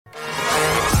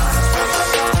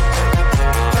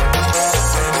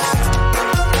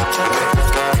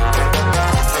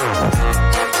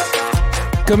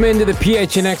Welcome into the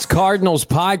PHNX Cardinals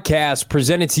podcast,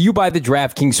 presented to you by the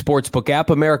DraftKings Sportsbook app,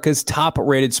 America's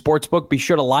top-rated sportsbook. Be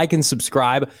sure to like and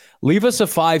subscribe. Leave us a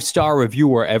 5-star review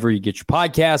wherever you get your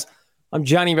podcast. I'm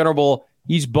Johnny Venerable.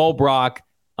 He's Bo Brock.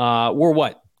 We're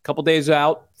a couple days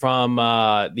out from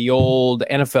the old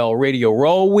NFL Radio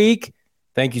Row week.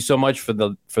 Thank you so much for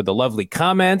the lovely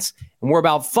comments. And we're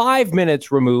about 5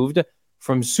 minutes removed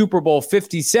from Super Bowl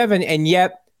 57, and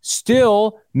yet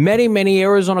still many, many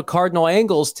Arizona Cardinal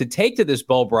angles to take to this,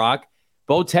 Bo Brock.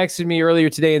 Bo texted me earlier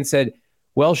today and said,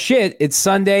 well, shit, it's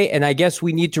Sunday, and I guess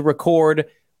we need to record.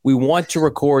 We want to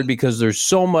record because there's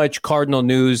so much Cardinal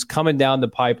news coming down the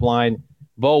pipeline.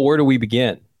 Bo, where do we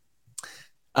begin?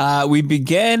 We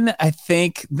begin, I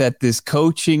think, that this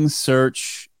coaching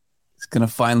search is going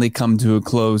to finally come to a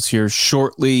close here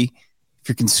shortly. If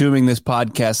you're consuming this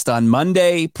podcast on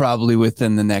Monday, probably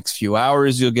within the next few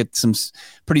hours, you'll get some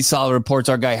pretty solid reports.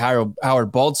 Our guy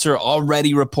Howard Balzer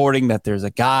already reporting that there's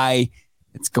a guy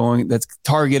that's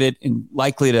targeted and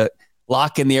likely to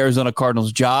lock in the Arizona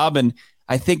Cardinals job. And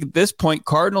I think at this point,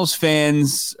 Cardinals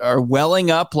fans are welling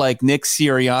up like Nick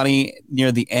Sirianni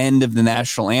near the end of the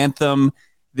national anthem.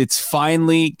 It's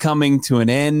finally coming to an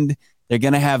end. They're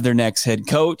going to have their next head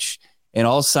coach, and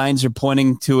all signs are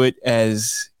pointing to it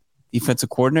as defensive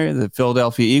coordinator of the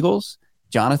Philadelphia Eagles,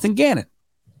 Jonathan Gannon.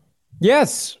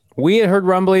 Yes, we had heard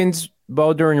rumblings,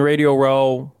 Bo, during Radio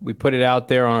Row. We put it out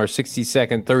there on our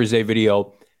 60-second Thursday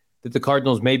video that the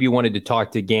Cardinals maybe wanted to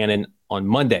talk to Gannon on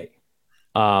Monday.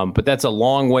 But that's a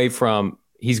long way from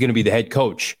he's going to be the head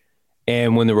coach.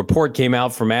 And when the report came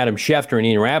out from Adam Schefter and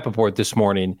Ian Rappaport this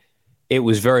morning, it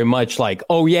was very much like,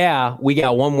 oh, yeah, we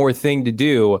got one more thing to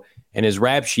do. And as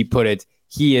Rap Sheet put it,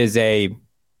 he is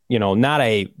not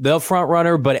the front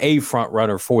runner, but a front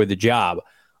runner for the job.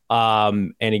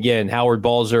 And again, Howard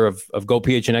Balzer of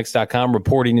GoPHNX.com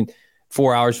reporting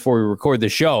 4 hours before we record the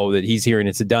show that he's hearing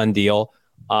it's a done deal.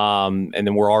 And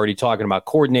then we're already talking about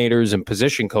coordinators and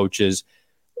position coaches.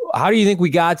 How do you think we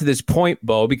got to this point,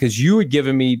 Bo? Because you had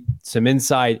given me some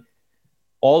insight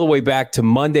all the way back to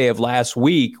Monday of last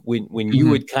week when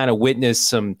you had kind of witnessed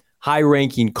some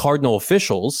high-ranking Cardinal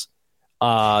officials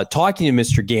talking to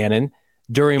Mr. Gannon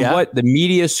during the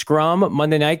media scrum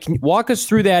Monday night. Can you walk us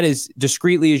through that as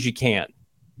discreetly as you can?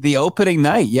 The opening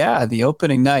night.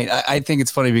 I think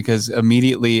it's funny because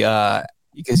immediately,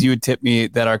 because you had tipped me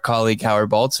that our colleague Howard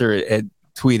Balzer had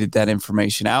tweeted that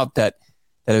information out that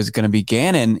it was going to be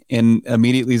Gannon. And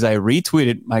immediately as I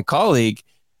retweeted my colleague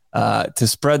to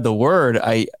spread the word,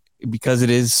 because it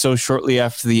is so shortly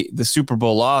after the Super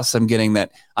Bowl loss, I'm getting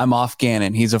that I'm off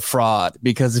Gannon. He's a fraud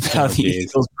because of how the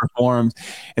Eagles performed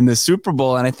in the Super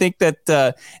Bowl. And I think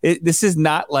that this is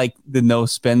not like the no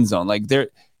spin zone. Like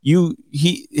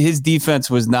his defense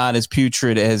was not as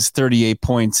putrid as 38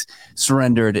 points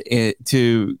surrendered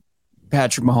to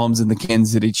Patrick Mahomes and the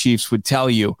Kansas City Chiefs would tell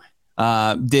you.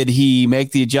 Did he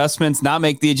make the adjustments? Not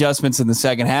make the adjustments in the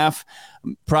second half?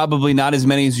 Probably not as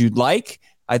many as you'd like.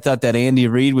 I thought that Andy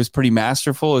Reid was pretty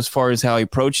masterful as far as how he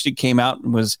approached it, came out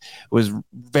and was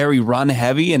very run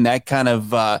heavy, and that kind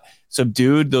of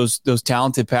subdued those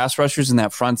talented pass rushers in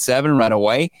that front seven right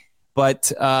away.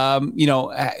 But,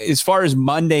 as far as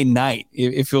Monday night,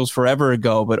 it feels forever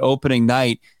ago, but opening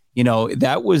night,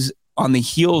 that was on the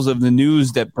heels of the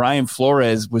news that Brian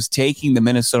Flores was taking the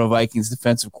Minnesota Vikings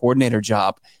defensive coordinator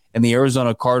job and the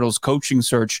Arizona Cardinals coaching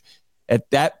search. At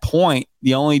that point,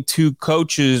 the only two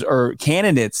coaches or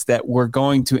candidates that were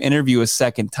going to interview a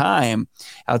second time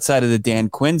outside of the Dan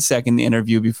Quinn second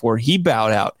interview before he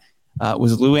bowed out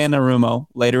was Lou Anarumo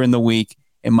later in the week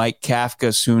and Mike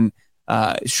Kafka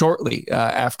shortly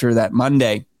after that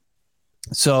Monday.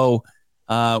 So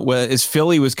as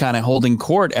Philly was kind of holding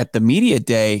court at the media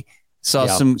day, saw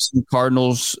some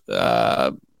Cardinals,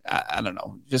 I don't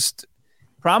know, just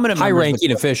prominent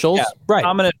high-ranking officials, right?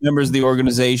 Prominent members of the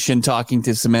organization talking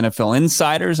to some NFL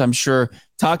insiders. I'm sure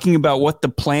talking about what the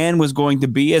plan was going to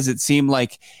be, as it seemed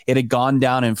like it had gone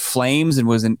down in flames and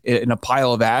was in a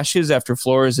pile of ashes after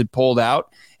Flores had pulled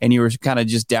out, and you were kind of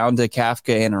just down to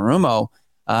Kafka and Arumo.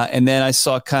 And then I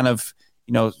saw kind of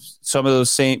some of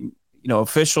those same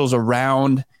officials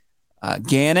around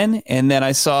Gannon, and then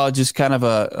I saw just kind of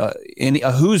a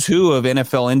who's who of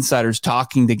NFL insiders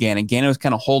talking to Gannon. Gannon was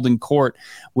kind of holding court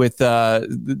with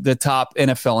the top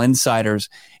NFL insiders,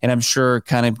 and I'm sure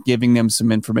kind of giving them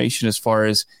some information as far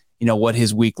as what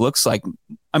his week looks like.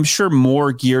 I'm sure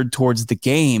more geared towards the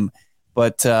game,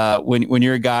 but when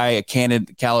you're a guy a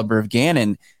candidate caliber of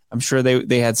Gannon, I'm sure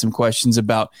they had some questions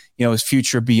about his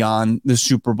future beyond the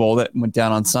Super Bowl that went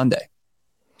down on Sunday.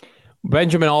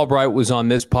 Benjamin Albright was on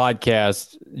this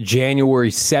podcast January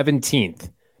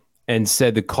 17th and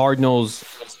said the Cardinals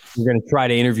were going to try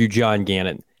to interview John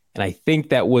Gannon. And I think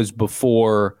that was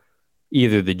before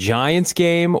either the Giants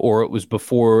game or it was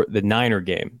before the Niner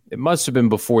game. It must have been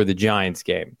before the Giants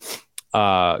game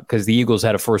because the Eagles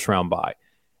had a first-round bye.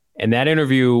 And that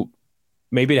interview,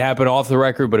 maybe it happened off the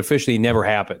record, but officially never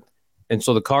happened. And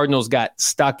so the Cardinals got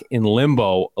stuck in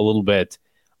limbo a little bit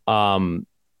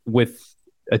with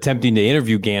attempting to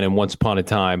interview Gannon once upon a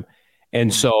time.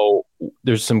 And so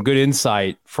there's some good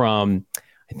insight from,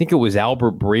 I think it was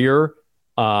Albert Breer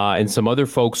and some other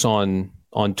folks on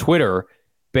Twitter,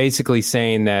 basically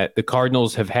saying that the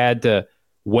Cardinals have had to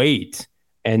wait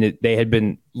and they had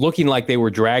been looking like they were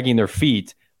dragging their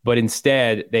feet, but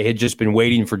instead they had just been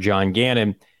waiting for John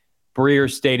Gannon.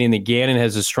 Breer stating that Gannon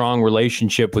has a strong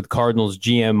relationship with Cardinals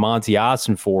GM Monty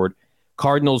Ossenford.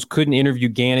 Cardinals couldn't interview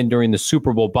Gannon during the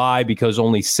Super Bowl bye because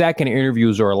only second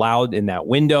interviews are allowed in that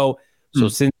window. So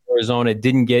since Arizona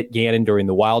didn't get Gannon during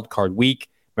the wild card week,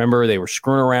 remember they were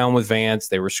screwing around with Vance.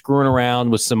 They were screwing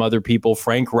around with some other people,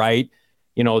 Frank Wright.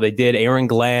 They did Aaron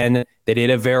Glenn. They did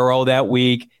Avero that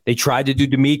week. They tried to do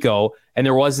D'Amico, and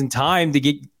there wasn't time to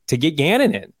get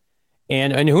Gannon in.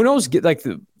 And who knows, like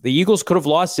the Eagles could have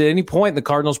lost at any point. The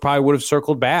Cardinals probably would have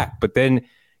circled back. But then,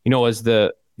 as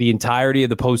the entirety of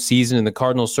the postseason and the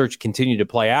Cardinals search continued to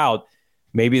play out,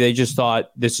 maybe they just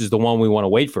thought this is the one we want to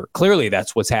wait for. Clearly,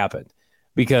 that's what's happened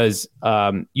because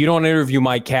you don't interview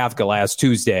Mike Kafka last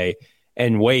Tuesday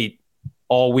and wait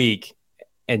all week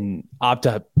and opt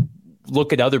to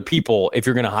look at other people if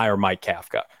you're going to hire Mike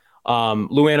Kafka.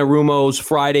 Lou Anarumo's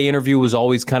Friday interview was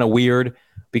always kind of weird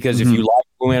because if you like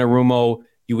Lou Anarumo,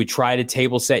 you would try to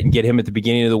table set and get him at the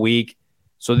beginning of the week.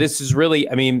 So this is really,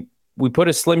 we put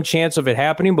a slim chance of it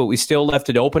happening, but we still left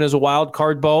it open as a wild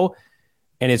card, Bo.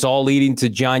 And it's all leading to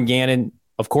John Gannon,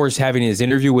 of course, having his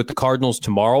interview with the Cardinals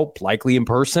tomorrow, likely in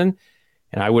person.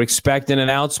 And I would expect an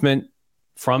announcement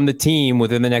from the team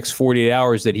within the next 48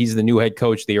 hours that he's the new head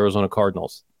coach of the Arizona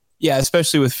Cardinals. Yeah,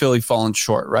 especially with Philly falling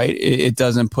short, right? It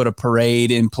doesn't put a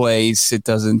parade in place. It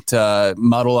doesn't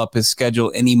muddle up his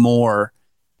schedule anymore.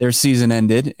 Their season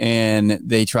ended, and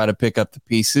they try to pick up the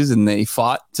pieces, and they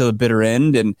fought to the bitter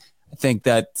end. And I think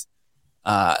that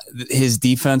his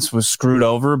defense was screwed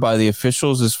over by the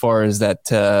officials as far as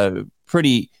that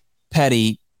pretty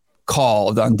petty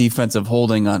call on defensive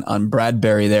holding on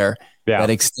Bradbury there that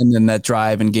extended that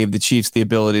drive and gave the Chiefs the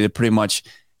ability to pretty much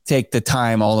take the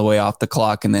time all the way off the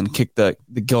clock and then kick the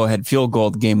go-ahead field goal,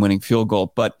 the game-winning field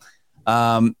goal. But,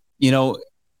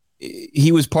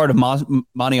 he was part of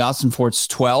Monty Ossenfort's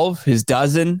 12, his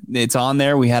dozen. It's on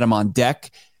there. We had him on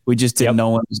deck. We just didn't know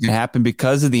when it was going to happen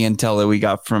because of the intel that we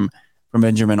got from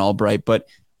Benjamin Albright. But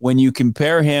when you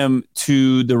compare him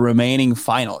to the remaining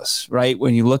finalists, right,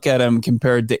 when you look at him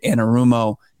compared to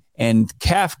Anarumo and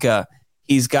Kafka,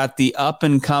 he's got the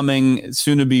up-and-coming,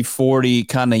 soon-to-be 40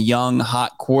 kind of young,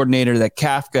 hot coordinator that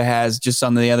Kafka has just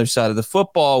on the other side of the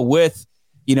football with,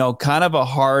 kind of a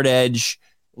hard edge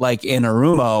like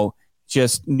Anarumo,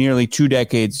 just nearly 2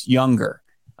 decades younger.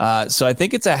 So I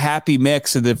think it's a happy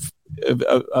mix of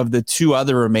the two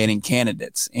other remaining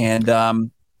candidates. And,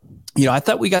 I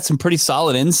thought we got some pretty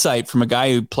solid insight from a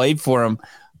guy who played for him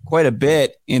quite a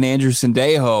bit in Andrew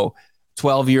Sendejo,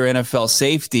 12-year NFL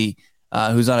safety,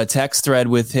 who's on a text thread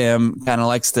with him, kind of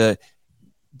likes to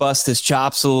bust his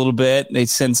chops a little bit. They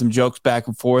send some jokes back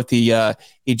and forth. He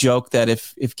joked that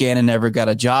if Gannon ever got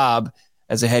a job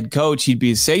as a head coach, he'd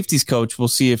be a safeties coach. We'll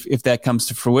see if that comes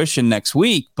to fruition next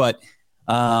week. But,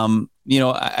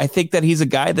 I think that he's a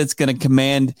guy that's going to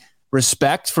command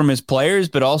respect from his players,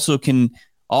 but also can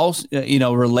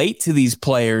relate to these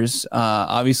players.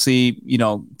 Obviously,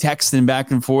 texting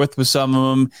back and forth with some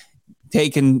of them,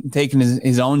 taking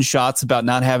his own shots about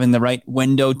not having the right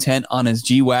window tint on his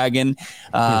G-Wagon.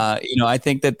 I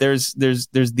think that there's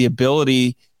the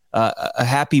ability, a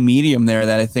happy medium there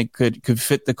that I think could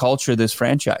fit the culture of this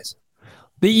franchise.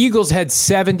 The Eagles had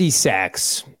 70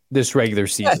 sacks this regular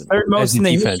season. Yeah, third most in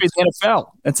the history of the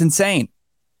NFL. That's insane.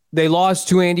 They lost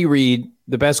to Andy Reid,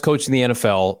 the best coach in the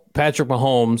NFL, Patrick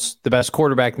Mahomes, the best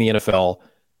quarterback in the NFL,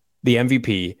 the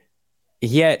MVP.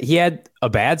 He had a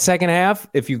bad second half,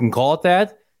 if you can call it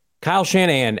that. Kyle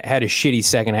Shanahan had a shitty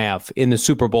second half in the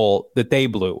Super Bowl that they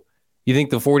blew. You think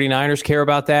the 49ers care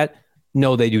about that?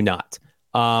 No, they do not.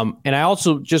 And I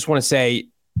also just want to say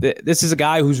that this is a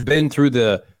guy who's been through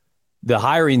the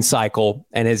hiring cycle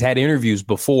and has had interviews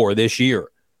before this year.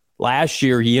 Last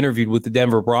year, he interviewed with the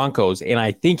Denver Broncos, and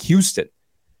I think Houston.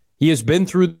 He has been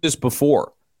through this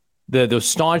before. The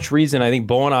staunch reason I think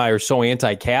Bo and I are so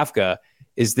anti-Kafka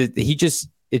is that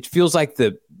it feels like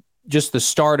the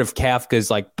start of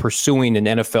Kafka's like pursuing an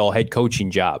NFL head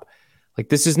coaching job. Like,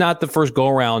 this is not the first go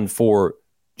around for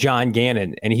John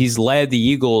Gannon, and he's led the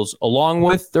Eagles along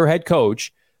with their head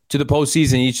coach to the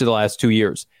postseason each of the last 2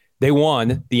 years. They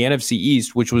won the NFC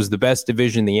East, which was the best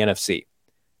division in the NFC.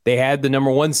 They had the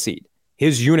number 1 seed.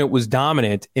 His unit was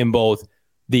dominant in both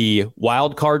the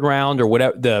wild card round or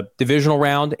whatever, the divisional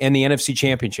round, and the NFC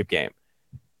Championship game.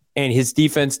 And his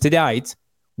defense tonight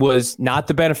was not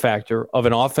the benefactor of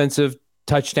an offensive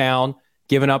touchdown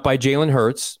given up by Jalen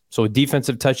Hurts, so a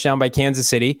defensive touchdown by Kansas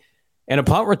City, and a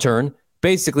punt return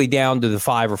basically down to the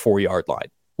 5 or 4 yard line,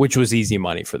 which was easy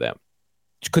money for them.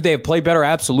 Could they have played better?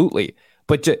 Absolutely.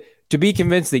 But to be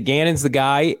convinced that Gannon's the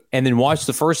guy and then watch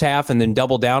the first half and then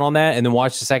double down on that and then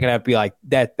watch the second half be like,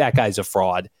 that guy's a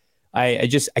fraud. I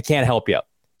can't help you.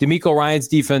 DeMeco Ryans'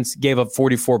 defense gave up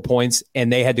 44 points,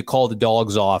 and they had to call the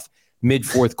dogs off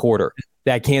mid-fourth quarter.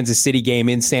 That Kansas City game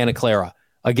in Santa Clara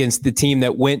against the team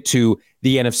that went to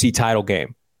the NFC title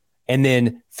game. And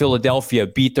then Philadelphia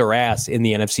beat their ass in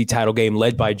the NFC title game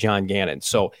led by John Gannon.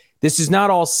 So this is not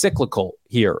all cyclical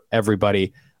here,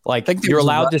 everybody. Like, you're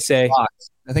allowed to say.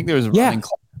 I think there was a running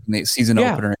clock in the season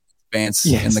opener. Yes,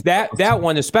 that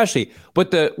one especially.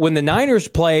 But when the Niners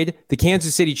played the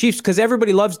Kansas City Chiefs, because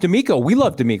everybody loves DeMeco. We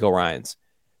love DeMeco Ryans.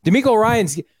 DeMeco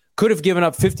Ryans could have given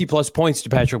up 50-plus points to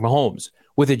Patrick Mahomes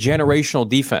with a generational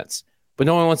defense. But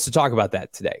no one wants to talk about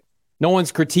that today. No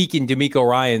one's critiquing DeMeco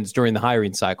Ryans during the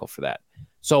hiring cycle for that.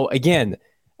 So, again,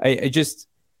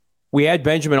 we had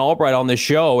Benjamin Albright on this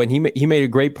show, and he made a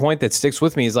great point that sticks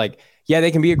with me. He's like, yeah,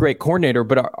 they can be a great coordinator,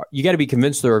 but you got to be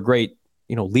convinced they're a great,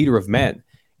 leader of men.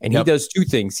 And he does 2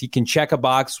 things. He can check a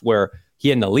box where he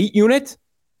had an elite unit,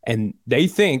 and they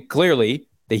think clearly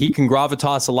that he can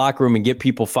gravitas a locker room and get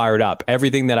people fired up.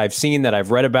 Everything that I've seen, that I've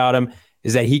read about him,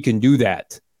 is that he can do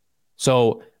that.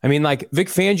 So, I mean, like, Vic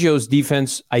Fangio's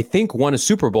defense, I think, won a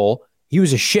Super Bowl. He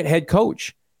was a shit head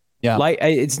coach. Yeah. Like,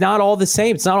 it's not all the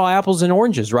same. It's not all apples and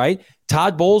oranges, right?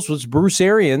 Todd Bowles was Bruce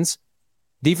Arians'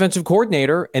 defensive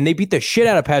coordinator, and they beat the shit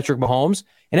out of Patrick Mahomes,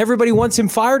 and everybody wants him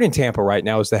fired in Tampa right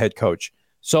now as the head coach.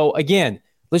 So, again,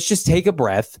 let's just take a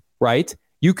breath, right?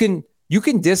 You can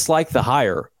dislike the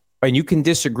hire, and you can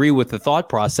disagree with the thought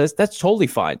process. That's totally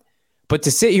fine. But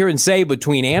to sit here and say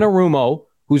between Anarumo,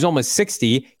 who's almost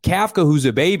 60, Kafka, who's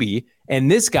a baby,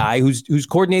 and this guy who's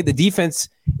coordinated the defense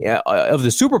of the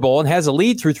Super Bowl and has a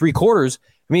lead through 3 quarters,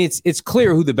 I mean, it's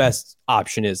clear who the best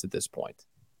option is at this point.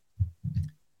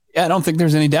 Yeah, I don't think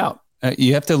there's any doubt.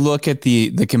 You have to look at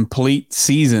the complete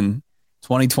season,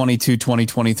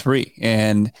 2022-2023.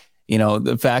 And,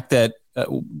 the fact that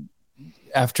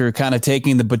after kind of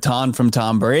taking the baton from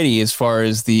Tom Brady as far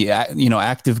as the,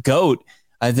 active GOAT,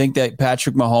 I think that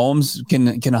Patrick Mahomes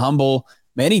can humble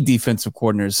many defensive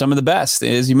coordinators, some of the best,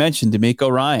 as you mentioned, DeMeco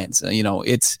Ryans.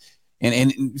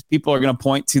 And people are going to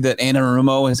point to that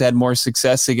Anarumo has had more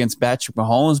success against Patrick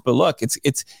Mahomes, but look,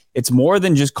 it's more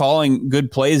than just calling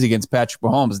good plays against Patrick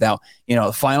Mahomes. Now,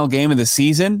 the final game of the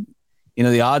season,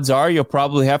 the odds are you'll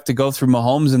probably have to go through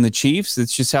Mahomes and the Chiefs.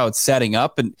 It's just how it's setting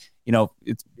up, and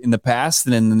it's in the past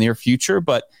and in the near future.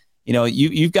 But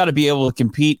you've got to be able to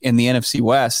compete in the NFC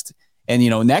West. And,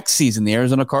 next season, the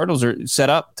Arizona Cardinals are set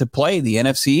up to play the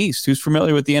NFC East. Who's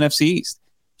familiar with the NFC East?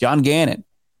 John Gannon,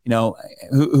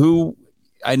 who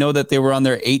I know that they were on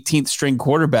their 18th string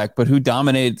quarterback, but who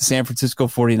dominated the San Francisco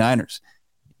 49ers?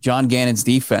 John Gannon's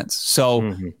defense.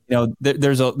 So,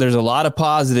 there's a lot of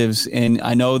positives. And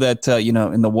I know that,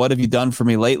 in the What Have You Done For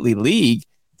Me Lately league,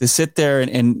 to sit there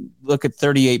and look at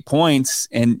 38 points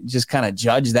and just kind of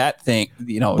judge that thing,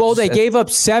 Well, they gave up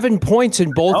 7 points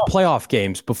in both playoff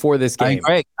games before this game.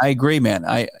 I agree,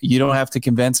 man. You don't have to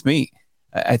convince me.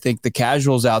 I think the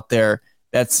casuals out there,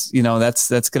 that's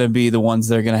going to be the ones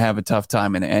that are going to have a tough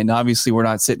time. And obviously we're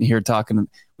not sitting here talking.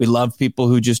 We love people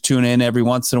who just tune in every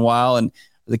once in a while and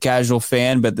the casual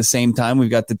fan, but at the same time, we've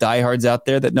got the diehards out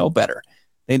there that know better.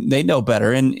 They know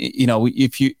better. And,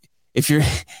 if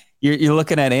you're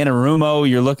looking at Anarumo,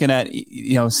 you're looking at,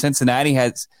 Cincinnati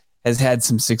has had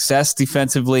some success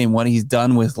defensively, and what he's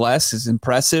done with less is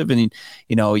impressive. And,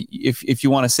 if you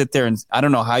want to sit there and I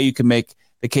don't know how you can make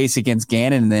the case against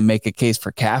Gannon and then make a case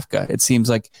for Kafka. It seems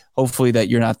like hopefully that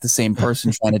you're not the same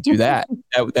person trying to do that.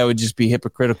 That would just be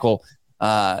hypocritical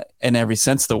in every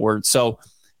sense of the word. So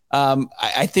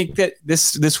I think that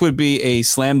this would be a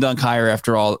slam dunk hire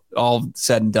after all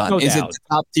said and done. No Is doubt. it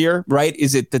the top tier, right?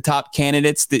 Is it the top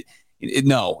candidates?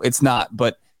 No, it's not.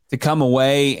 But to come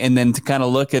away and then to kind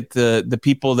of look at the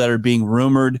people that are being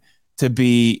rumored to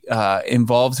be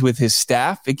involved with his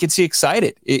staff, it gets you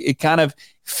excited. It kind of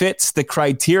fits the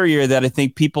criteria that I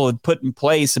think people had put in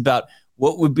place about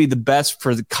what would be the best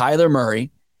for the Kyler Murray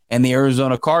and the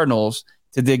Arizona Cardinals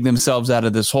to dig themselves out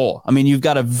of this hole. I mean, you've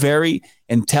got a very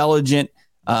intelligent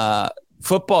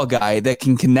football guy that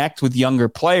can connect with younger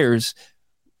players,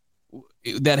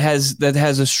 that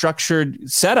has a structured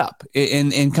setup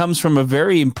and comes from a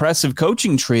very impressive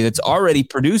coaching tree that's already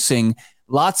producing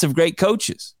lots of great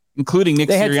coaches, including Nick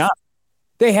Sirianni.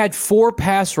 They had 4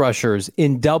 pass rushers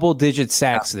in double-digit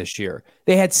sacks this year.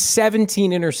 They had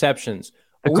 17 interceptions.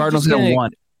 The Cardinals had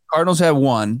one. Cardinals had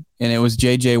one, and it was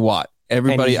J.J. Watt.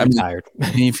 Everybody, I'm tired.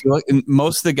 If you look,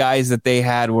 most of the guys that they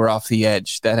had were off the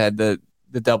edge that had the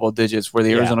double digits, where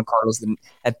the Arizona Cardinals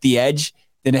at the edge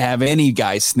didn't have any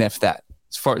guys sniff that.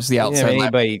 As far as the outside,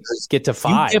 anybody get to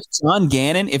 5. If John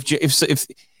Gannon,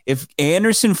 if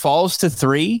Anderson falls to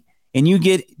 3 and you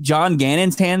get John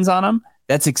Gannon's hands on him,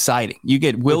 that's exciting. You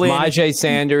get Will Najee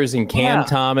Sanders and Cam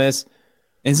Thomas,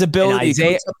 his ability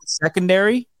to up the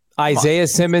secondary. Isaiah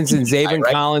Simmons and Zaven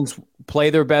Collins play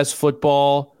their best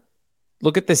football.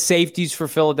 Look at the safeties for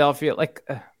Philadelphia.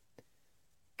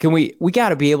 We got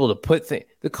to be able to put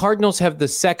the Cardinals have the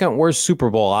second worst Super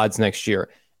Bowl odds next year,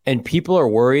 and people are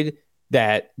worried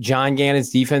that John Gannon's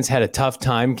defense had a tough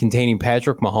time containing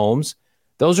Patrick Mahomes.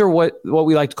 Those are what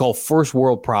we like to call first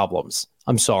world problems.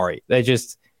 I'm sorry.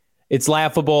 It's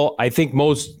laughable. I think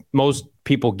most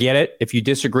people get it. If you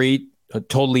disagree,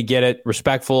 totally get it.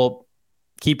 Respectful.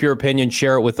 Keep your opinion.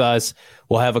 Share it with us.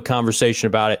 We'll have a conversation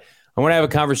about it. I want to have a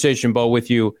conversation, Bo, with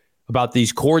you about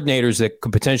these coordinators that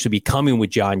could potentially be coming with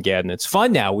John Gannon. It's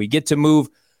fun now. We get to move,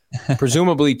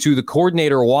 presumably, to the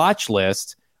coordinator watch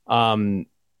list.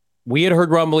 We had heard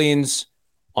rumblings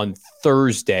on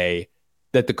Thursday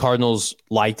that the Cardinals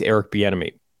liked Eric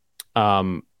Bieniemy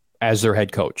as their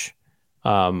head coach.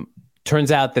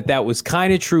 Turns out that was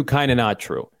kind of true, kind of not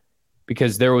true,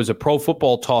 because there was a Pro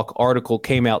Football Talk article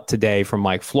came out today from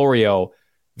Mike Florio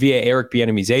via Eric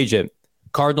Bieniemy's agent.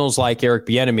 Cardinals like Eric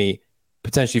Bieniemy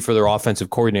potentially for their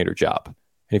offensive coordinator job.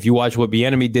 And if you watch what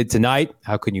Bieniemy did tonight,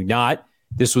 how can you not?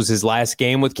 This was his last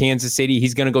game with Kansas City.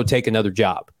 He's going to go take another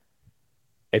job.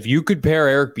 If you could pair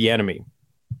Eric Bieniemy,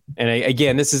 and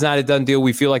again, this is not a done deal.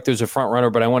 We feel like there's a front runner,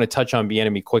 but I want to touch on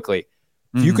Bieniemy quickly.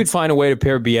 If you could find a way to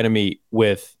pair Bieniemy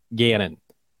with Gannon,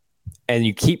 and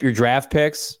you keep your draft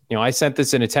picks, I sent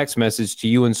this in a text message to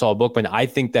you and Saul Bookman. I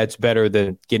think that's better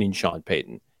than getting Sean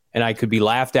Payton. And I could be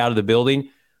laughed out of the building,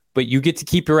 but you get to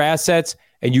keep your assets,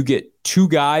 and you get 2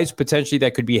 guys potentially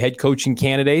that could be head coaching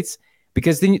candidates,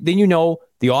 because then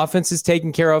the offense is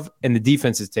taken care of and the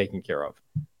defense is taken care of.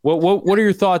 What are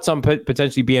your thoughts on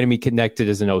potentially Bieniemy connected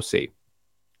as an OC?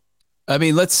 I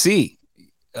mean, let's see.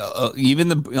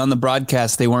 Even on the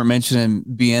broadcast, they weren't mentioning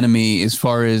Bieniemy as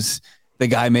far as the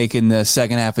guy making the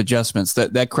second half adjustments.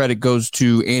 That credit goes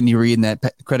to Andy Reid, and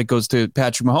that credit goes to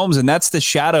Patrick Mahomes, and that's the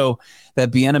shadow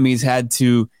that Bieniemy's had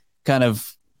to kind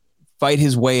of fight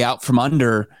his way out from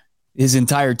under his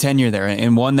entire tenure there,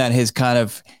 and one that has kind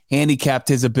of handicapped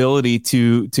his ability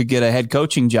to get a head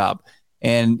coaching job.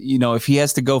 And, if he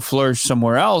has to go flourish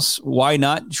somewhere else, why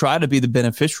not try to be the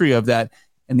beneficiary of that?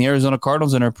 And the Arizona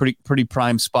Cardinals are in a pretty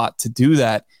prime spot to do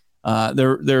that.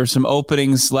 There are some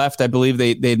openings left. I believe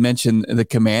they'd mentioned the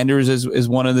Commanders as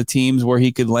one of the teams where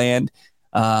he could land.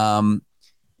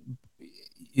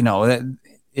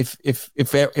 If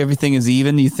everything is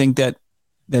even, you think that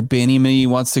Bieniemy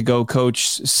wants to go coach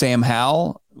Sam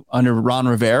Howell under Ron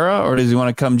Rivera, or does he want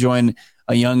to come join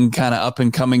a young kind of up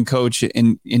and coming coach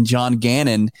in John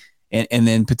Gannon, and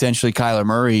then potentially Kyler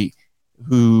Murray,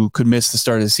 who could miss the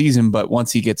start of the season, but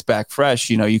once he gets back fresh,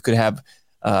 you could have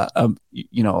a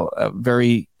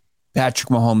very Patrick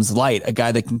Mahomes light, a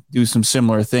guy that can do some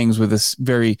similar things with this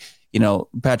very,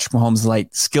 Patrick Mahomes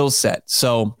light skill set.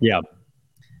 So yeah,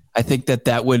 I think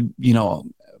that would,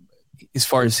 as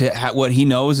far as what he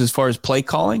knows, as far as play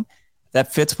calling,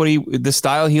 that fits the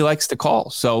style he likes to call.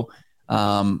 So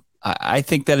I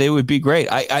think that it would be great.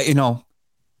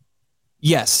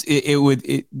 Yes, it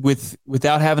would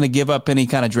without having to give up any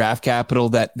kind of draft capital.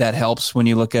 That helps when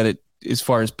you look at it as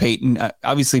far as Peyton.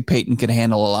 Obviously, Peyton can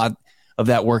handle a lot of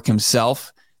that work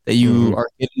himself that you are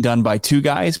getting done by 2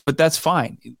 guys, but that's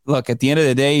fine. Look, at the end of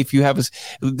the day, if you have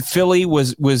Philly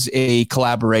was a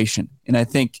collaboration, and I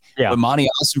think what Monty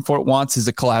Austin wants is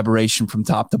a collaboration from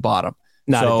top to bottom.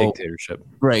 Not a dictatorship.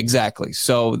 Right, exactly.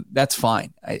 So that's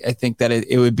fine. I think that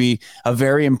it would be a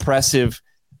very impressive.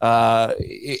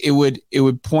 It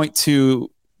would point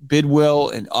to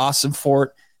Bidwill and Austin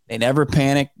Fort. They never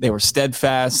panicked. They were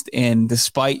steadfast, and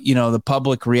despite the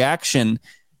public reaction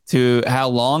to how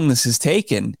long this has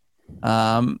taken,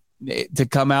 to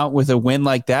come out with a win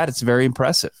like that, it's very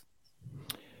impressive.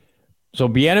 So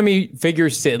Bieniemy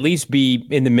figures to at least be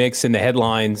in the mix in the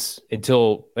headlines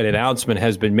until an announcement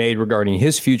has been made regarding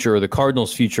his future or the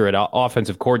Cardinals' future at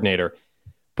offensive coordinator.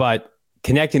 But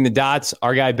connecting the dots,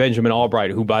 our guy Benjamin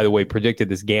Albright, who, by the way, predicted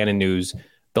this Gannon news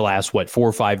the last, 4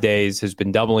 or 5 days, has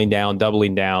been doubling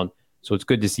down. So it's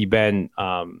good to see Ben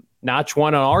notch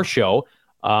one on our show.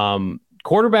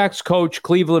 Quarterbacks coach,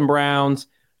 Cleveland Browns,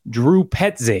 Drew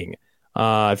Petzing.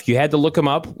 If you had to look him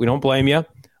up, we don't blame you.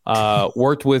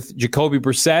 Worked with Jacoby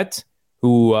Brissett,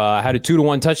 who had a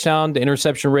 2-to-1 touchdown to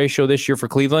interception ratio this year for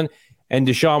Cleveland, and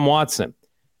Deshaun Watson.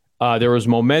 There was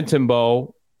momentum,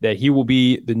 Bo, that he will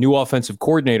be the new offensive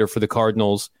coordinator for the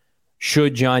Cardinals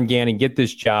should John Gannon get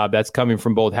this job. That's coming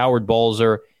from both Howard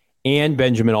Balzer and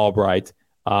Benjamin Albright.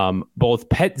 Both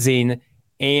Petzing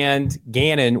and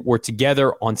Gannon were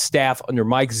together on staff under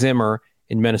Mike Zimmer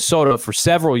in Minnesota for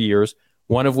several years,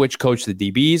 one of which coached the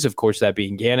DBs, of course, that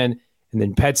being Gannon, and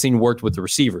then Petzing worked with the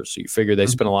receivers. So you figure they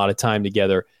spent a lot of time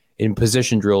together in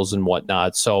position drills and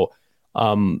whatnot. So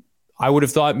I would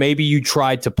have thought maybe you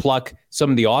tried to pluck some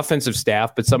of the offensive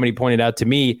staff, but somebody pointed out to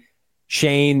me,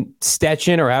 Shane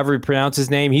Steichen, or however you pronounce his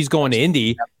name, he's going to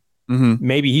Indy. Mm-hmm.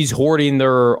 Maybe he's hoarding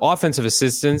their offensive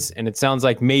assistants, and it sounds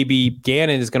like maybe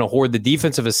Gannon is going to hoard the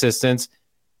defensive assistants,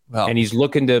 and he's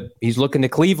looking to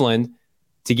Cleveland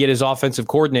to get his offensive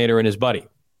coordinator and his buddy.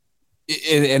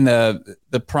 And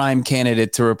the prime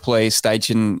candidate to replace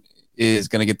Steichen is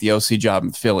going to get the OC job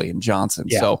in Philly and Johnson.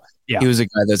 Yeah. So he was a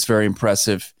guy that's very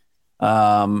impressive.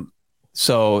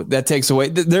 So that takes away.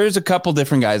 There's a couple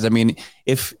different guys. I mean,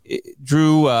 if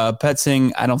Drew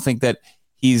Petzing, I don't think that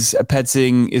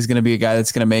Petzing is going to be a guy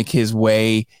that's going to make his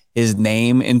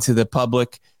name into the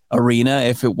public arena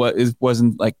if it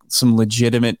wasn't like some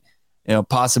legitimate,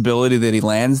 possibility that he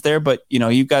lands there. But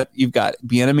you've got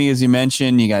Bieniemy, as you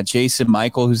mentioned. You got Jason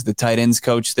Michael, who's the tight ends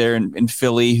coach there in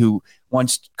Philly, who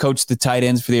once coached the tight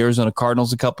ends for the Arizona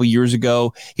Cardinals a couple of years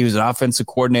ago. He was an offensive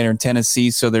coordinator in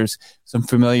Tennessee, so there's some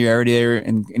familiarity there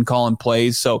in calling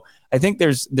plays. So I think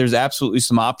there's absolutely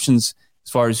some options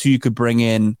as far as who you could bring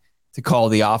in to call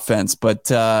the offense. But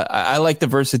I like the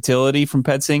versatility from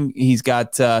Petzing. He's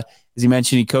got, as you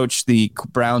mentioned, he coached the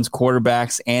Browns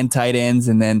quarterbacks and tight ends,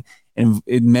 and then in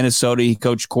Minnesota, he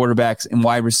coached quarterbacks and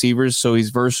wide receivers. So he's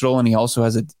versatile, and he also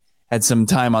had some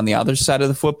time on the other side of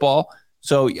the football.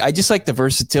 So I just like the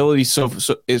versatility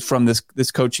is from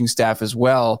this coaching staff as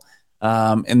well.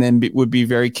 And then would be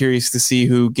very curious to see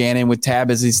who Gannon would tab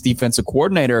as his defensive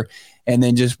coordinator, and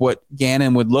then just what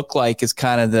Gannon would look like as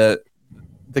kind of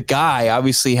the guy,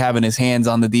 obviously having his hands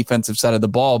on the defensive side of the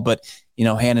ball, but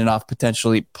handing off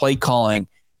potentially play calling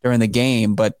during the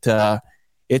game. But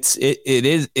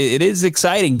it is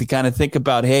exciting to kind of think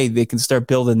about, hey, they can start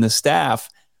building the staff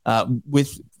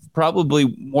with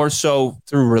probably more so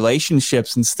through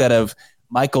relationships instead of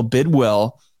Michael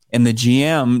Bidwell and the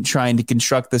GM trying to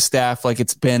construct the staff like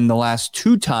it's been the last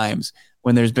 2 times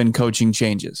when there's been coaching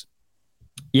changes.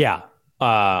 Yeah.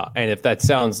 And if that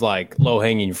sounds like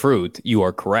low-hanging fruit, you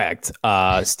are correct.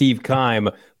 Steve Keim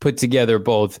put together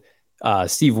both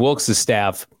Steve Wilkes'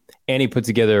 staff, and he put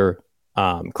together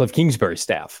Cliff Kingsbury's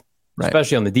staff, right,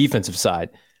 especially on the defensive side.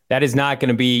 That is not going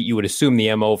to be, you would assume,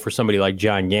 the MO for somebody like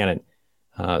John Gannon.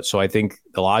 So I think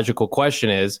the logical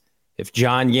question is, if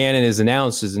John Gannon is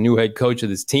announced as the new head coach of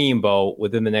this team, Bo,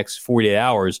 within the next 48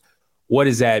 hours, what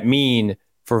does that mean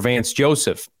for Vance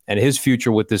Joseph and his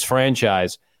future with this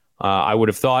franchise? I would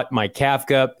have thought Mike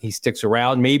Kafka, he sticks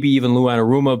around, maybe even Lou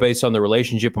Anarumo based on the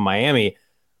relationship in Miami.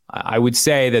 I would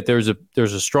say that there's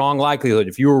a strong likelihood,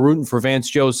 if you were rooting for Vance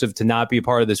Joseph to not be a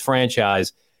part of this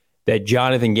franchise, that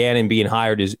Jonathan Gannon being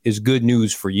hired is good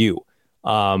news for you.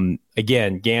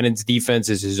 Again, Gannon's defense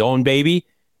is his own baby.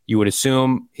 You would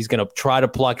assume he's going to try to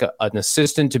pluck an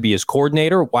assistant to be his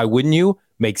coordinator. Why wouldn't you?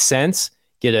 Makes sense.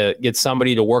 Get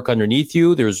somebody to work underneath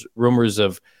you. There's rumors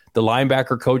of the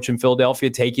linebacker coach in Philadelphia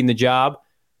taking the job.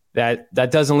 That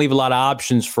doesn't leave a lot of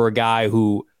options for a guy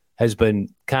who has been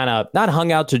kind of not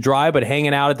hung out to dry, but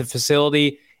hanging out at the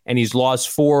facility, and he's lost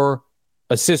 4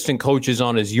 assistant coaches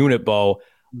on his unit, Bo.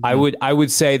 Mm-hmm. I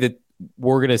would say that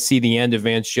we're going to see the end of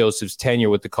Vance Joseph's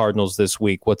tenure with the Cardinals this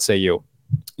week. What say you?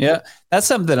 Yeah, that's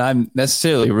something that I'm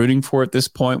necessarily rooting for at this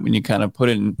point when you kind of put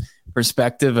it in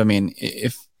perspective. I mean,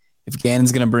 if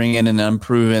Gannon's going to bring in an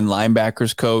unproven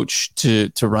linebackers coach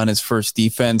to run his first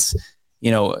defense,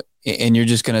 and you're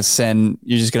just going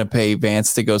to pay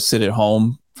Vance to go sit at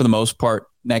home for the most part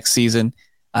next season.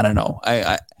 I don't know.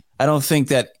 I don't think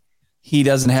that he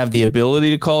doesn't have the ability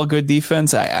to call a good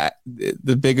defense.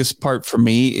 The biggest part for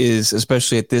me is,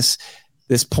 especially at this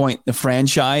point in the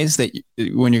franchise, that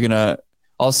when you're going to,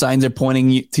 all signs are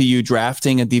pointing to you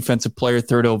drafting a defensive player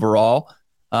 3rd overall.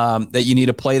 that you need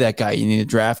to play that guy. You need to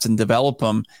draft and develop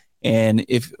him. And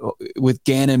if with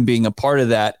Gannon being a part of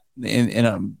that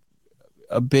and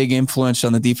a big influence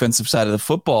on the defensive side of the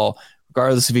football,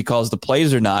 regardless if he calls the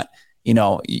plays or not,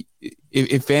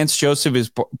 if Vance Joseph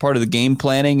is part of the game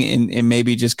planning and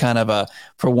maybe just kind of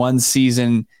for one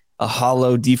season, a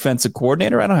hollow defensive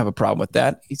coordinator, I don't have a problem with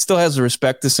that. He still has the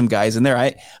respect to some guys in there.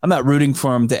 I'm not rooting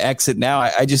for him to exit now.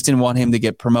 I just didn't want him to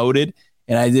get promoted,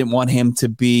 and I didn't want him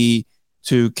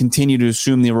to continue to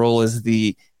assume the role as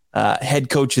the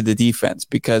head coach of the defense,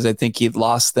 because I think he'd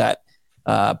lost that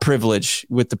privilege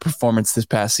with the performance this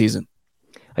past season.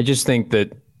 I just think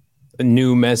that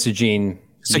new messaging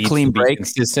It's a clean break.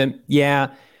 Consistent.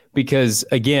 Yeah, because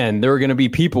again, there are going to be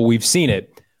people, we've seen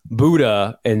it.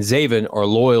 Buddha and Zaven are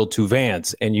loyal to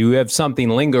Vance, and you have something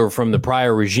linger from the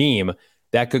prior regime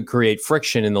that could create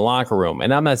friction in the locker room.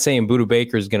 And I'm not saying Buddha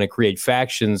Baker is going to create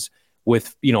factions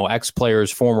with,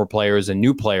 ex-players, former players, and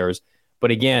new players.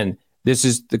 But again, this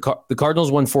is the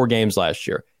Cardinals won 4 games last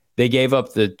year. They gave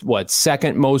up the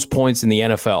second most points in the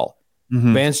NFL.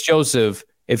 Mm-hmm. Vance Joseph,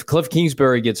 if Cliff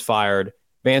Kingsbury gets fired,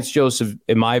 Vance Joseph,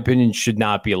 in my opinion, should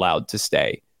not be allowed to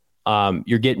stay.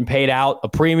 You're getting paid out a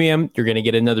premium. You're going to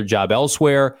get another job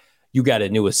elsewhere. You got a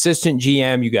new assistant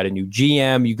GM. You got a new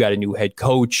GM. You got a new head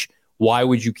coach. Why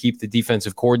would you keep the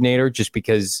defensive coordinator just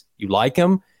because you like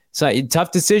him? So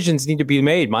tough decisions need to be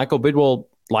made. Michael Bidwell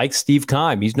likes Steve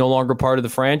Keim. He's no longer part of the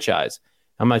franchise.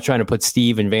 I'm not trying to put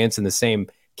Steve and Vance in the same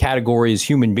category as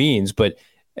human beings, but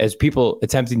as people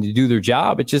attempting to do their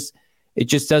job, it just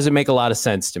doesn't make a lot of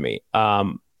sense to me.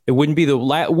 It wouldn't be the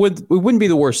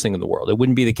worst thing in the world. It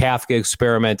wouldn't be the Kafka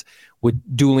experiment with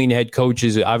dueling head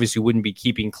coaches. It obviously wouldn't be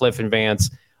keeping Cliff and Vance.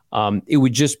 It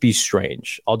would just be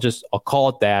strange. I'll call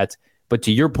it that. But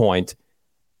to your point,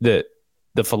 the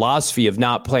philosophy of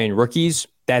not playing rookies,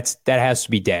 that has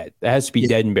to be dead. That has to be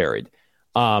dead and buried.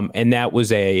 And that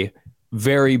was a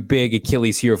very big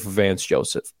Achilles heel for Vance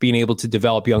Joseph, being able to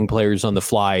develop young players on the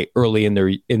fly early in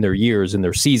their years, in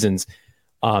their seasons,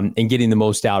 and getting the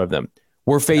most out of them.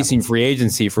 We're facing free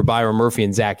agency for Byron Murphy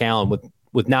and Zach Allen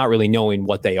with not really knowing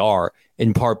what they are,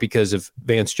 in part because of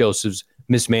Vance Joseph's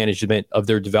mismanagement of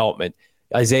their development.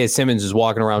 Isaiah Simmons is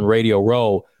walking around Radio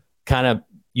Row kind of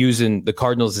using the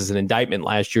Cardinals as an indictment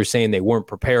last year, saying they weren't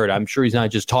prepared. I'm sure he's not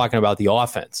just talking about the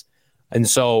offense. And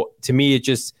so to me, it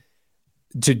just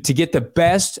to get the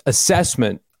best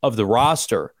assessment of the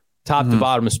roster, top to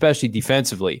bottom, especially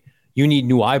defensively, you need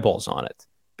new eyeballs on it,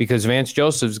 because Vance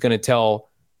Joseph is going to tell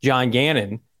John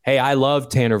Gannon, hey, I love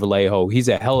Tanner Vallejo. He's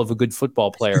a hell of a good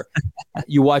football player.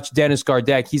 You watch Dennis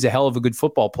Gardeck, he's a hell of a good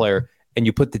football player, and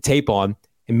you put the tape on,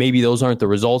 and maybe those aren't the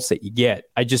results that you get.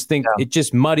 I just think it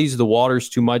just muddies the waters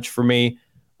too much for me.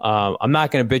 I'm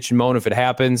not going to bitch and moan if it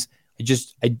happens.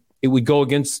 It would go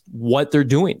against what they're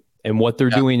doing, and what they're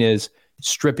doing is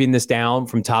stripping this down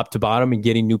from top to bottom and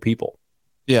getting new people.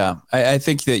 Yeah, I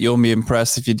think that you'll be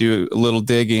impressed if you do a little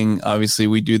digging. Obviously,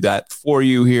 we do that for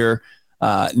you here.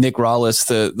 Nick Rallis,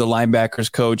 the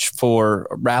linebackers coach for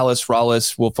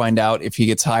Rallis will find out if he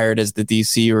gets hired as the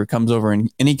DC or comes over in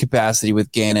any capacity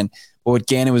with Gannon. But what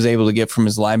Gannon was able to get from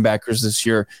his linebackers this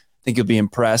year, I think you'll be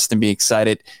impressed and be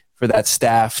excited for that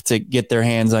staff to get their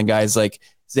hands on guys like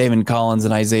Zaven Collins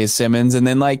and Isaiah Simmons. And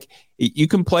then you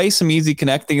can play some easy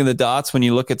connecting of the dots when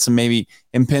you look at some maybe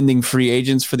impending free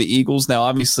agents for the Eagles. Now,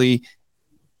 obviously,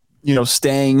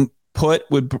 staying put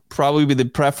would probably be the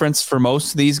preference for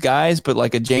most of these guys, but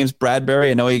like a James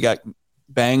Bradbury, I know he got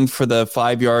banged for the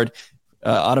 5-yard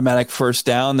automatic first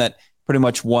down that pretty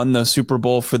much won the Super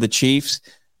Bowl for the Chiefs.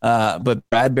 But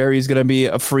Bradbury is going to be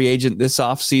a free agent this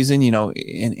offseason,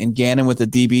 and Gannon with the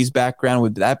DB's background,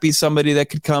 would that be somebody that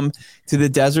could come to the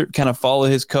desert, kind of follow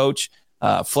his coach?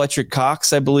 Fletcher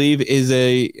Cox, I believe, is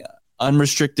a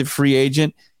unrestricted free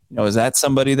agent. Is that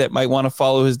somebody that might want to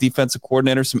follow his defensive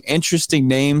coordinator? Some interesting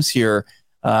names here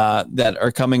that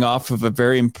are coming off of a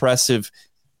very impressive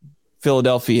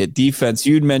Philadelphia defense.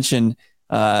 You'd mentioned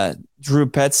Drew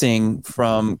Petzing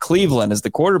from Cleveland as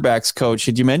the quarterback's coach.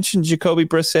 Did you mention Jacoby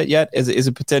Brissett yet as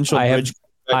a potential bridge?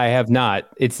 I have not.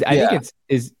 I think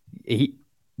it's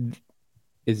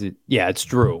it's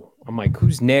Drew. I'm like,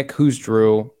 who's Nick? Who's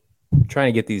Drew? I'm trying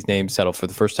to get these names settled for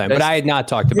the first time, but I had not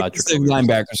talked about the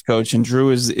linebackers coach, and Drew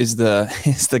is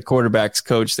the quarterback's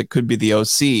coach that could be the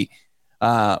OC.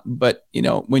 But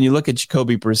when you look at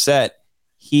Jacoby Brissett,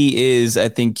 he is, I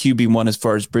think, QB1 as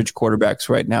far as bridge quarterbacks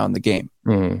right now in the game.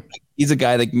 Mm-hmm. He's a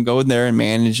guy that can go in there and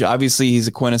manage. Obviously, he's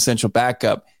a quintessential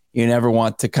backup. You never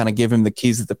want to kind of give him the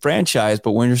keys to the franchise,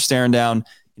 but when you're staring down,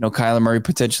 Kyler Murray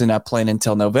potentially not playing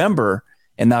until November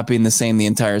and not being the same the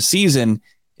entire season,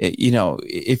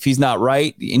 if he's not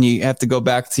right and you have to go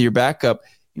back to your backup,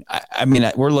 I mean,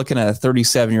 we're looking at a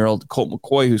 37-year-old Colt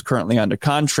McCoy who's currently under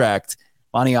contract.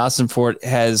 Monty Ossenfort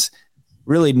has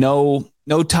really no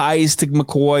ties to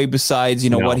McCoy besides,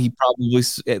 what he probably,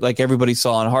 like everybody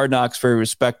saw on Hard Knocks, very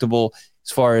respectable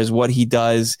as far as what he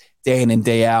does day in and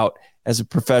day out as a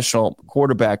professional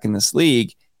quarterback in this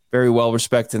league. Very well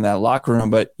respected in that locker room.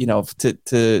 But,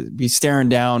 to be staring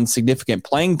down significant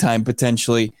playing time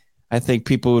potentially, I think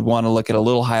people would want to look at a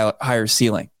little higher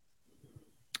ceiling.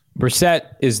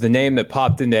 Brissett is the name that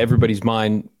popped into everybody's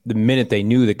mind the minute they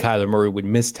knew that Kyler Murray would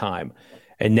miss time.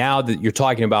 And now that you're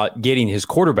talking about getting his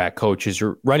quarterback coach as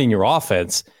you're running your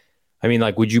offense, I mean,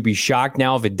 would you be shocked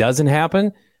now if it doesn't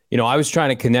happen? I was trying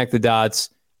to connect the dots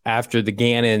after the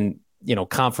Gannon,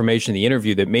 confirmation of the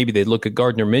interview that maybe they'd look at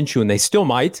Gardner Minshew, and they still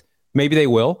might. Maybe they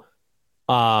will.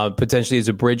 Potentially as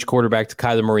a bridge quarterback to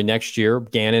Kyler Murray next year.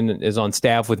 Gannon is on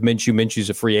staff with Minshew. Minshew's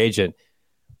a free agent.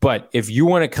 But if you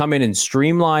want to come in and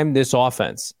streamline this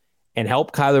offense and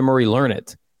help Kyler Murray learn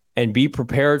it and be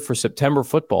prepared for September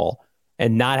football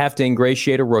and not have to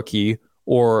ingratiate a rookie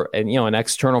or an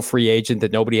external free agent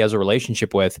that nobody has a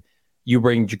relationship with, you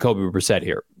bring Jacoby Brissett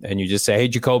here. And you just say, hey,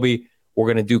 Jacoby, we're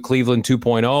going to do Cleveland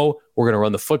 2.0. We're going to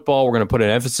run the football. We're going to put an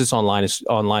emphasis on line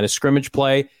of scrimmage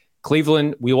play.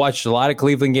 Cleveland, we watched a lot of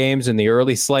Cleveland games in the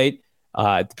early slate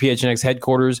at the PHNX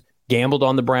headquarters, gambled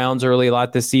on the Browns early a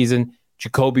lot this season.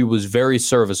 Jacoby was very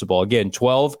serviceable. Again,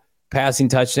 12 passing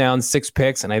touchdowns, 6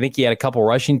 picks, and I think he had a couple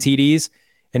rushing TDs.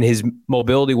 And his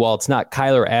mobility, while it's not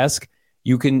Kyler-esque,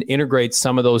 you can integrate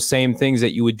some of those same things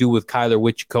that you would do with Kyler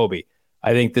with Jacoby.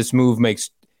 I think this move makes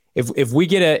if we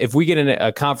get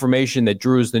a confirmation that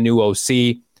Drew is the new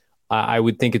OC, I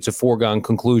would think it's a foregone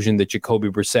conclusion that Jacoby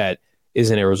Brissett is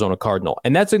an Arizona Cardinal.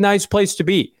 And that's a nice place to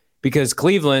be because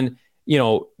Cleveland,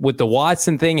 with the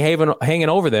Watson thing hanging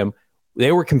over them,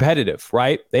 they were competitive,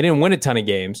 right? They didn't win a ton of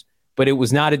games, but it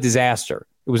was not a disaster.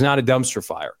 It was not a dumpster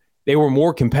fire. They were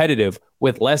more competitive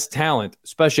with less talent,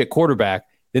 especially at quarterback,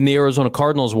 than the Arizona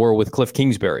Cardinals were with Cliff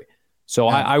Kingsbury. So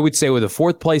yeah. I would say with a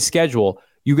fourth place schedule,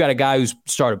 you got a guy who's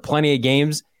started plenty of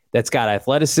games, that's got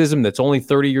athleticism, that's only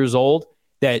 30 years old,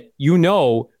 that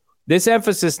this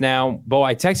emphasis now, Bo,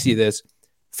 I texted you this,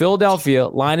 Philadelphia,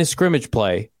 line of scrimmage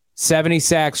play, 70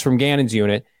 sacks from Gannon's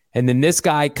unit, and then this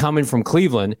guy coming from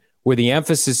Cleveland where the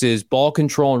emphasis is ball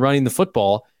control and running the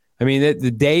football. I mean,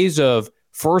 the days of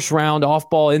first-round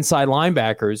off-ball inside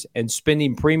linebackers and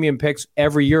spending premium picks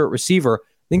every year at receiver,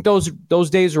 I think those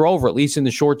days are over, at least in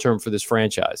the short term for this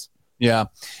franchise. Yeah.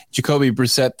 Jacoby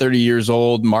Brissett, 30 years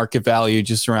old, market value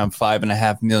just around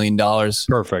 $5.5 million.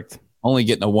 Perfect. Only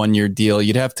getting a 1-year deal.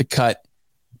 You'd have to cut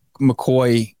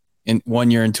McCoy in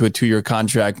 1 year into a 2-year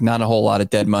contract. Not a whole lot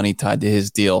of dead money tied to his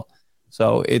deal.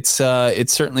 So it's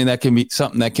certainly that can be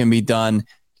something that can be done.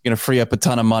 You're going to free up a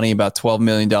ton of money, about $12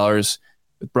 million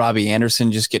with Robbie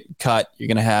Anderson just getting cut. You're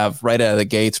going to have right out of the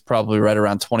gates probably right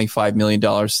around $25 million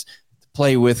to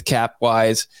play with cap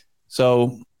wise.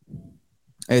 So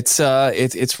it's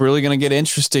really going to get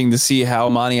interesting to see how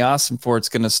Monty Ossenfort's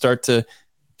going to start to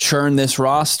churn this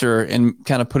roster and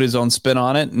kind of put his own spin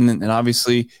on it, and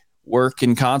obviously work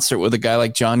in concert with a guy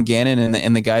like John Gannon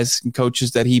and the guys and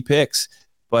coaches that he picks.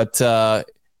 But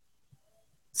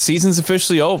season's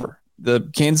officially over. The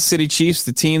Kansas City Chiefs,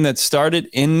 the team that started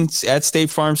at State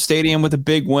Farm Stadium with a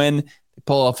big win, they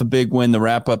pull off a big win to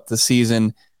wrap up the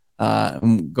season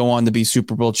and go on to be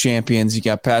Super Bowl champions. You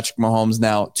got Patrick Mahomes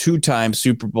now, 2-time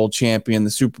Super Bowl champion,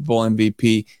 the Super Bowl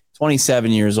MVP,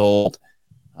 27 years old.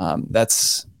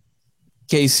 That's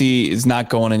KC is not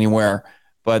going anywhere.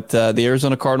 But the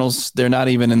Arizona Cardinals, they're not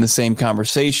even in the same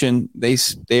conversation.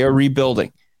 They are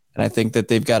rebuilding. And I think that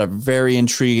they've got a very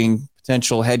intriguing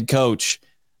potential head coach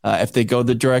if they go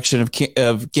the direction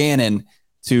of Gannon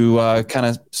to kind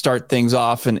of start things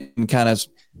off and kind of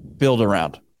build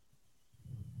around.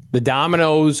 The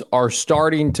dominoes are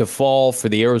starting to fall for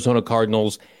the Arizona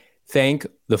Cardinals. Thank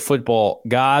the football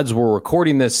gods. We're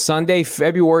recording this Sunday,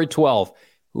 February 12th.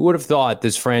 Who would have thought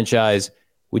this franchise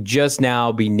would just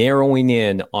now be narrowing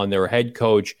in on their head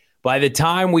coach? By the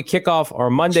time we kick off our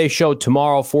Monday show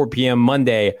tomorrow, 4 p.m.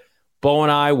 Monday, Bo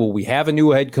and I, will we have a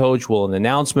new head coach? Will an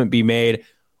announcement be made?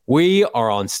 We are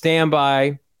on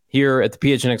standby here at the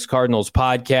PHNX Cardinals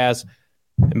podcast.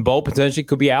 And Bo potentially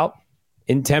could be out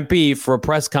in Tempe for a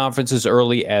press conference as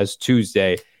early as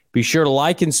Tuesday. Be sure to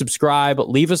like and subscribe.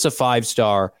 Leave us a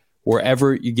 5-star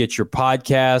wherever you get your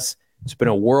podcasts. It's been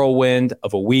a whirlwind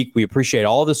of a week. We appreciate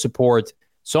all the support.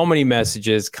 So many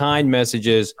messages, kind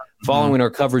messages, following our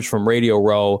coverage from Radio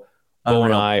Row. Bo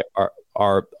and I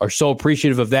are so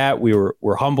appreciative of that.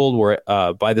 We're humbled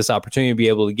by this opportunity to be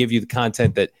able to give you the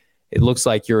content that it looks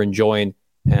like you're enjoying.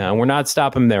 And we're not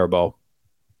stopping there, Bo.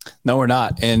 No, we're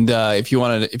not. And if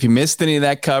you missed any of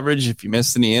that coverage, if you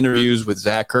missed any interviews with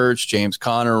Zach Ertz, James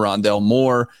Conner, Rondell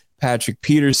Moore, Patrick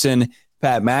Peterson,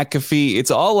 Pat McAfee,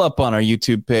 it's all up on our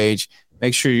YouTube page.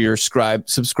 Make sure you're subscribed,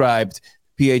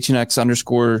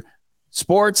 PHNX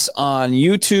 _sports on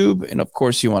YouTube. And of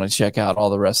course, you want to check out all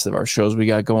the rest of our shows we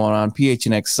got going on.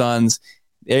 PHNX Suns.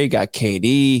 There you got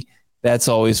KD. That's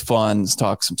always fun. Let's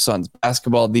talk some Suns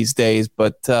basketball these days,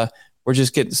 but we're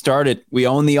just getting started. We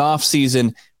own the off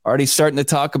season. Already starting to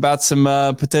talk about some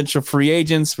potential free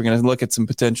agents. We're going to look at some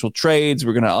potential trades.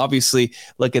 We're going to obviously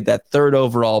look at that third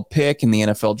overall pick in the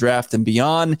NFL draft and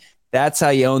beyond. That's how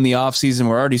you own the offseason.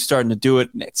 We're already starting to do it.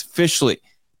 And it's officially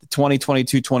the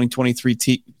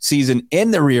 2022-2023 season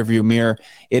in the rearview mirror.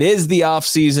 It is the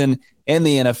offseason in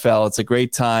the NFL. It's a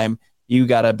great time. You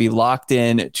got to be locked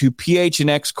in to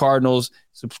PHNX Cardinals.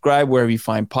 Subscribe wherever you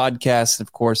find podcasts. And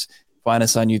of course, find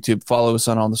us on YouTube. Follow us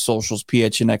on all the socials,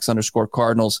 PHNX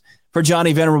 _Cardinals. For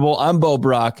Johnny Venerable, I'm Bo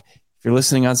Brock. If you're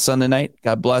listening on Sunday night,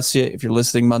 God bless you. If you're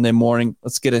listening Monday morning,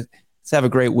 let's have a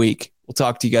great week. We'll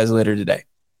talk to you guys later today.